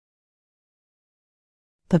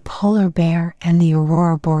the polar bear and the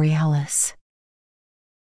Aurora Borealis.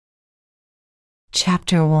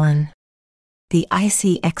 Chapter 1. The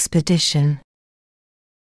Icy Expedition.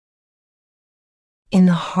 In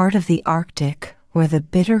the heart of the Arctic, where the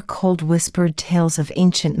bitter cold whispered tales of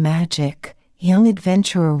ancient magic, young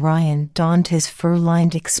adventurer Ryan donned his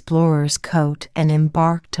fur-lined explorer's coat and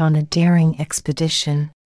embarked on a daring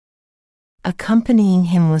expedition. Accompanying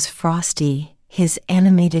him was Frosty, his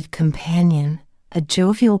animated companion, a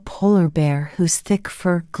jovial polar bear whose thick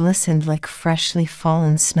fur glistened like freshly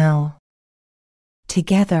fallen snow.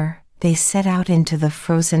 Together, they set out into the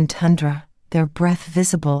frozen tundra, their breath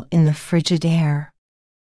visible in the frigid air.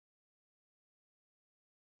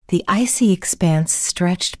 The icy expanse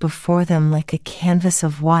stretched before them like a canvas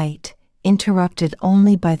of white, interrupted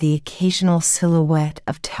only by the occasional silhouette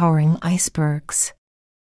of towering icebergs.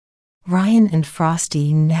 Ryan and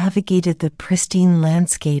Frosty navigated the pristine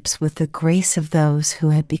landscapes with the grace of those who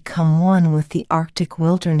had become one with the Arctic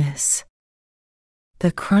wilderness.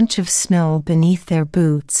 The crunch of snow beneath their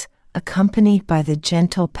boots, accompanied by the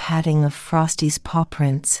gentle patting of Frosty's paw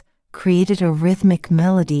prints, created a rhythmic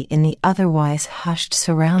melody in the otherwise hushed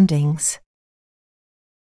surroundings.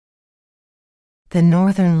 The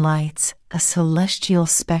northern lights, a celestial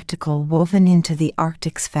spectacle woven into the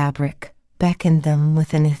Arctic's fabric, beckoned them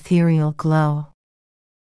with an ethereal glow.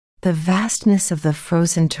 The vastness of the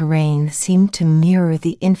frozen terrain seemed to mirror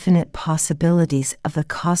the infinite possibilities of the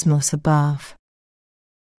cosmos above.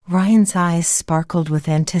 Ryan's eyes sparkled with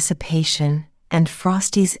anticipation, and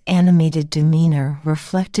Frosty's animated demeanor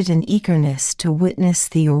reflected an eagerness to witness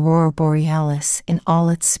the Aurora Borealis in all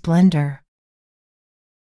its splendor.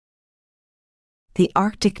 The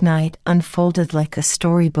Arctic night unfolded like a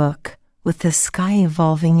storybook, with the sky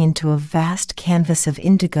evolving into a vast canvas of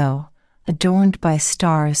indigo, adorned by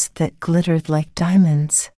stars that glittered like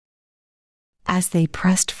diamonds. As they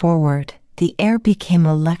pressed forward, the air became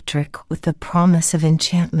electric with the promise of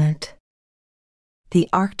enchantment. The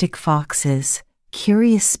Arctic foxes,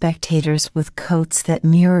 curious spectators with coats that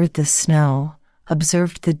mirrored the snow,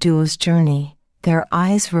 observed the duo's journey, their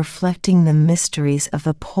eyes reflecting the mysteries of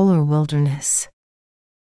the polar wilderness.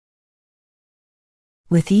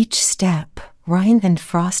 With each step, Ryan and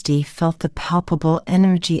Frosty felt the palpable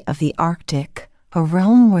energy of the Arctic, a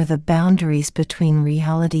realm where the boundaries between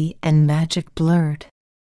reality and magic blurred.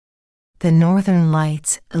 The northern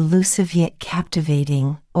lights, elusive yet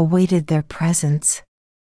captivating, awaited their presence.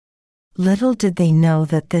 Little did they know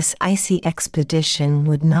that this icy expedition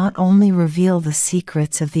would not only reveal the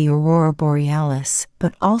secrets of the Aurora Borealis,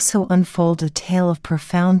 but also unfold a tale of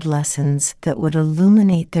profound lessons that would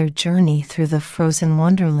illuminate their journey through the frozen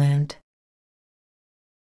wonderland.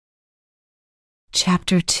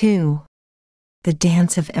 Chapter 2. The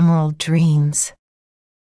Dance of Emerald Dreams.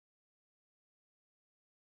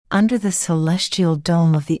 Under the celestial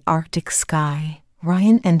dome of the Arctic sky,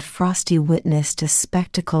 Ryan and Frosty witnessed a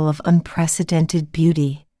spectacle of unprecedented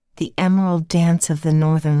beauty, the emerald dance of the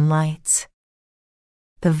northern lights.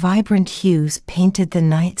 The vibrant hues painted the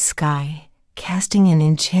night sky, casting an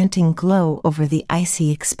enchanting glow over the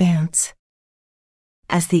icy expanse.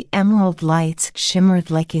 As the emerald lights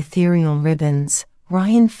shimmered like ethereal ribbons,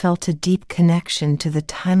 Ryan felt a deep connection to the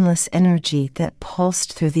timeless energy that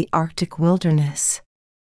pulsed through the Arctic wilderness.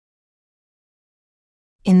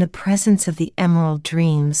 In the presence of the emerald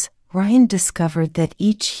dreams, Ryan discovered that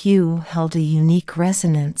each hue held a unique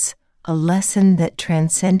resonance, a lesson that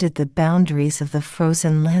transcended the boundaries of the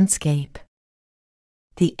frozen landscape.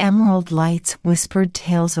 The emerald lights whispered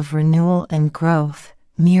tales of renewal and growth,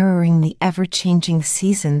 mirroring the ever-changing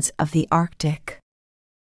seasons of the Arctic.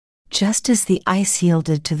 Just as the ice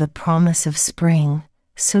yielded to the promise of spring,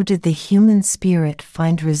 so did the human spirit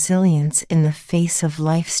find resilience in the face of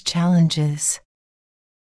life's challenges.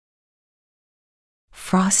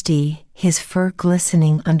 Frosty, his fur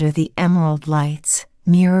glistening under the emerald lights,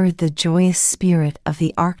 mirrored the joyous spirit of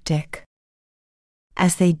the Arctic.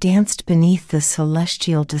 As they danced beneath the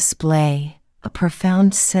celestial display, a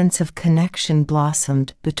profound sense of connection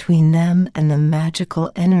blossomed between them and the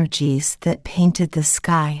magical energies that painted the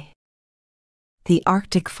sky. The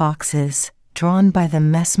Arctic foxes, drawn by the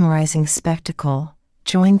mesmerizing spectacle,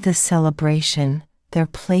 joined the celebration, their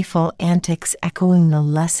playful antics echoing the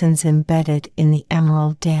lessons embedded in the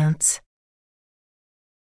emerald dance.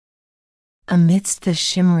 Amidst the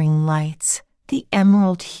shimmering lights, the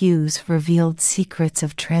emerald hues revealed secrets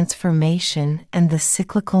of transformation and the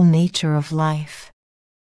cyclical nature of life.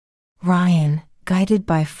 Ryan, guided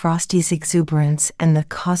by Frosty's exuberance and the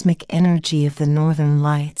cosmic energy of the northern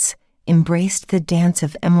lights, embraced the dance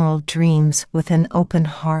of emerald dreams with an open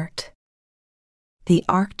heart. The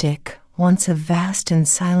Arctic, once a vast and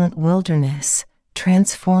silent wilderness,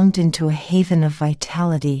 transformed into a haven of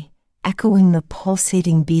vitality, echoing the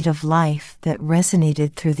pulsating beat of life that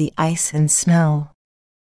resonated through the ice and snow.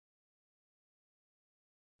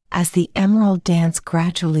 As the emerald dance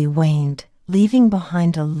gradually waned, leaving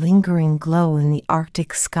behind a lingering glow in the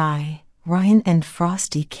Arctic sky, Ryan and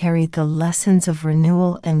Frosty carried the lessons of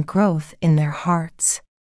renewal and growth in their hearts.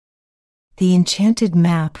 The enchanted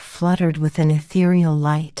map fluttered with an ethereal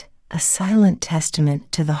light, a silent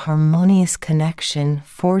testament to the harmonious connection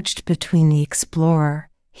forged between the explorer,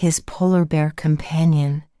 his polar bear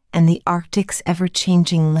companion, and the Arctic's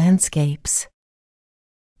ever-changing landscapes.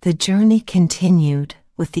 The journey continued,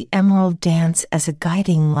 with the emerald dance as a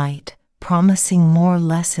guiding light, promising more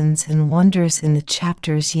lessons and wonders in the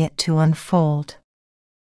chapters yet to unfold.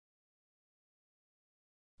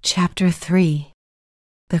 Chapter 3: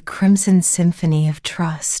 The Crimson Symphony of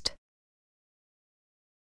Trust.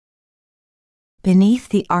 Beneath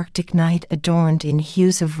the Arctic night adorned in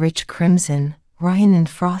hues of rich crimson, Ryan and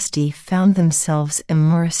Frosty found themselves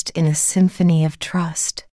immersed in a symphony of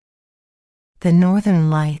trust. The northern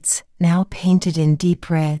lights, now painted in deep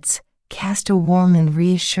reds, cast a warm and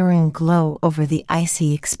reassuring glow over the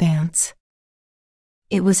icy expanse.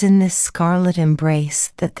 It was in this scarlet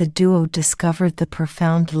embrace that the duo discovered the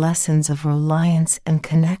profound lessons of reliance and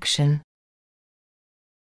connection.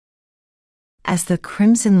 As the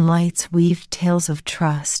crimson lights weaved tales of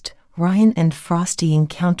trust, Ryan and Frosty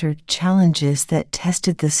encountered challenges that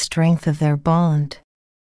tested the strength of their bond.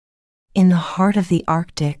 In the heart of the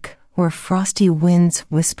Arctic, where frosty winds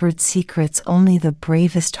whispered secrets only the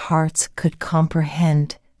bravest hearts could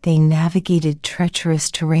comprehend, they navigated treacherous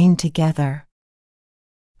terrain together.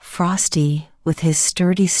 Frosty, with his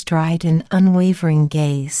sturdy stride and unwavering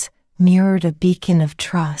gaze, mirrored a beacon of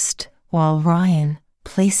trust, while Ryan,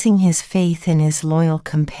 placing his faith in his loyal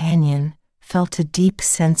companion, felt a deep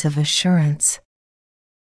sense of assurance.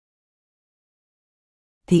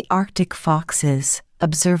 The Arctic foxes,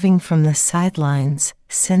 observing from the sidelines,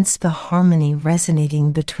 sensed the harmony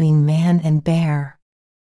resonating between man and bear.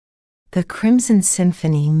 The Crimson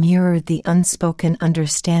Symphony mirrored the unspoken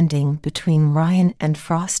understanding between Ryan and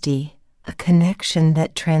Frosty, a connection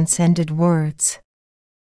that transcended words.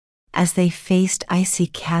 As they faced icy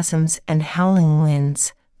chasms and howling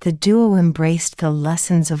winds, the duo embraced the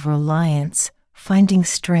lessons of reliance, finding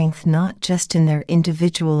strength not just in their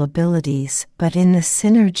individual abilities but in the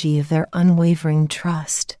synergy of their unwavering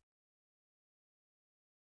trust.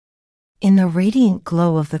 In the radiant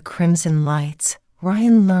glow of the crimson lights,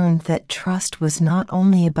 Ryan learned that trust was not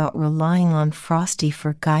only about relying on Frosty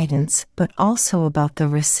for guidance but also about the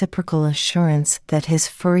reciprocal assurance that his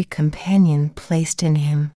furry companion placed in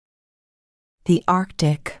him. The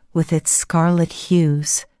Arctic, with its scarlet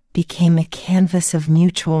hues, became a canvas of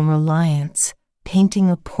mutual reliance, painting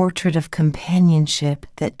a portrait of companionship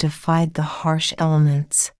that defied the harsh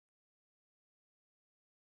elements.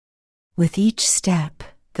 With each step,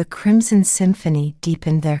 the Crimson Symphony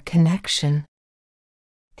deepened their connection.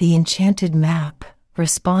 The enchanted map,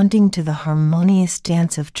 responding to the harmonious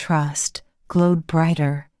dance of trust, glowed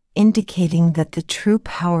brighter, indicating that the true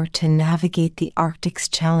power to navigate the Arctic's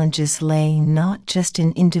challenges lay not just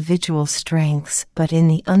in individual strengths but in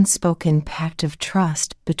the unspoken pact of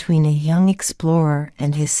trust between a young explorer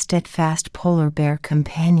and his steadfast polar bear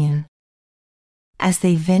companion. As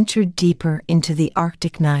they ventured deeper into the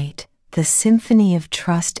Arctic night, the symphony of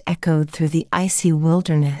trust echoed through the icy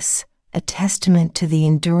wilderness, a testament to the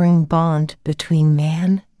enduring bond between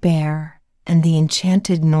man, bear, and the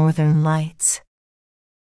enchanted northern lights.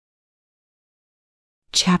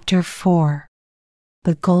 Chapter 4: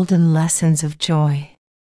 The Golden Lessons of Joy.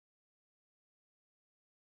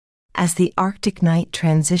 As the Arctic night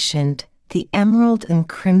transitioned, the emerald and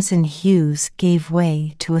crimson hues gave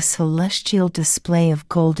way to a celestial display of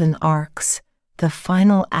golden arcs, the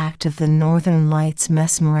final act of the Northern Lights'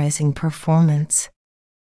 mesmerizing performance.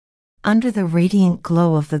 Under the radiant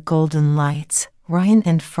glow of the golden lights, Ryan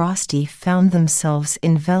and Frosty found themselves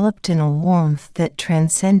enveloped in a warmth that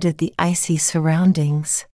transcended the icy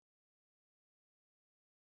surroundings.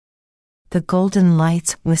 The golden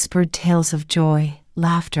lights whispered tales of joy,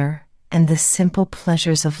 laughter, and the simple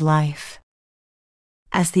pleasures of life.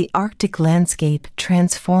 As the Arctic landscape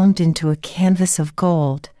transformed into a canvas of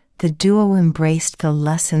gold, the duo embraced the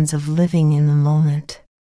lessons of living in the moment.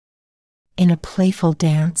 In a playful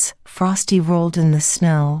dance, Frosty rolled in the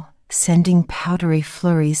snow, sending powdery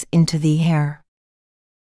flurries into the air.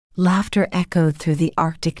 Laughter echoed through the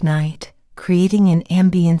Arctic night, creating an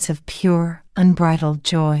ambience of pure, unbridled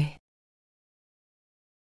joy.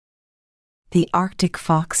 The Arctic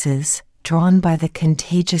foxes, drawn by the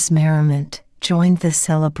contagious merriment, joined the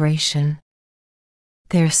celebration.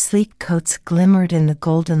 Their sleek coats glimmered in the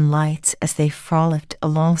golden lights as they frolicked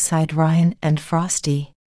alongside Ryan and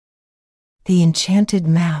Frosty. The enchanted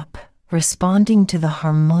map, responding to the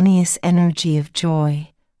harmonious energy of joy,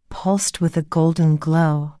 pulsed with a golden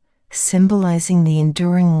glow, symbolizing the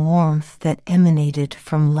enduring warmth that emanated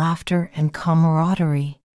from laughter and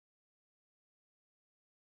camaraderie.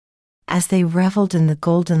 As they reveled in the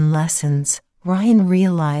golden lessons, Ryan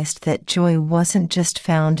realized that joy wasn't just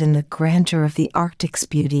found in the grandeur of the Arctic's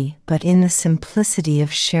beauty, but in the simplicity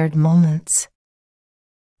of shared moments.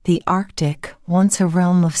 The Arctic, once a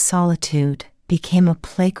realm of solitude, became a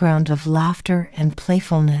playground of laughter and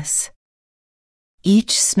playfulness.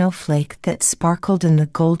 Each snowflake that sparkled in the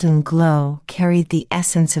golden glow carried the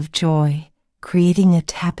essence of joy, creating a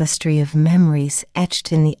tapestry of memories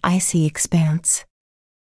etched in the icy expanse.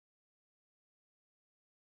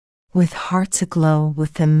 With hearts aglow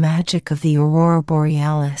with the magic of the Aurora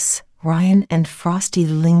Borealis, Ryan and Frosty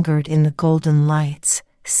lingered in the golden lights,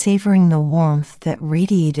 savoring the warmth that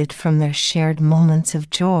radiated from their shared moments of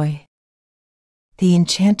joy. The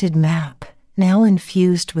enchanted map, now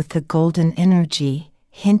infused with the golden energy,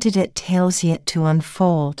 hinted at tales yet to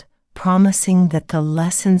unfold, promising that the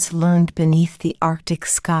lessons learned beneath the Arctic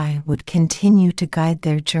sky would continue to guide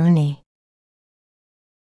their journey.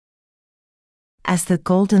 As the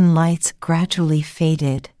golden lights gradually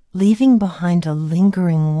faded, leaving behind a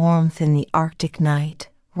lingering warmth in the Arctic night,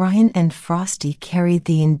 Ryan and Frosty carried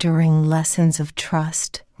the enduring lessons of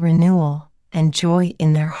trust, renewal, and joy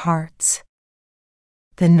in their hearts.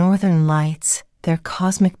 The northern lights, their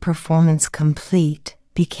cosmic performance complete,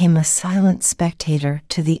 became a silent spectator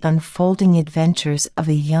to the unfolding adventures of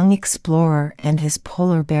a young explorer and his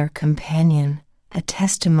polar bear companion, a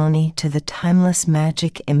testimony to the timeless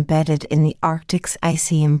magic embedded in the Arctic's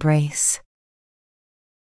icy embrace.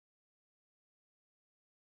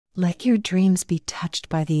 Let your dreams be touched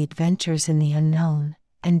by the adventures in the unknown,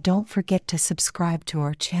 and don't forget to subscribe to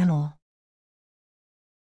our channel.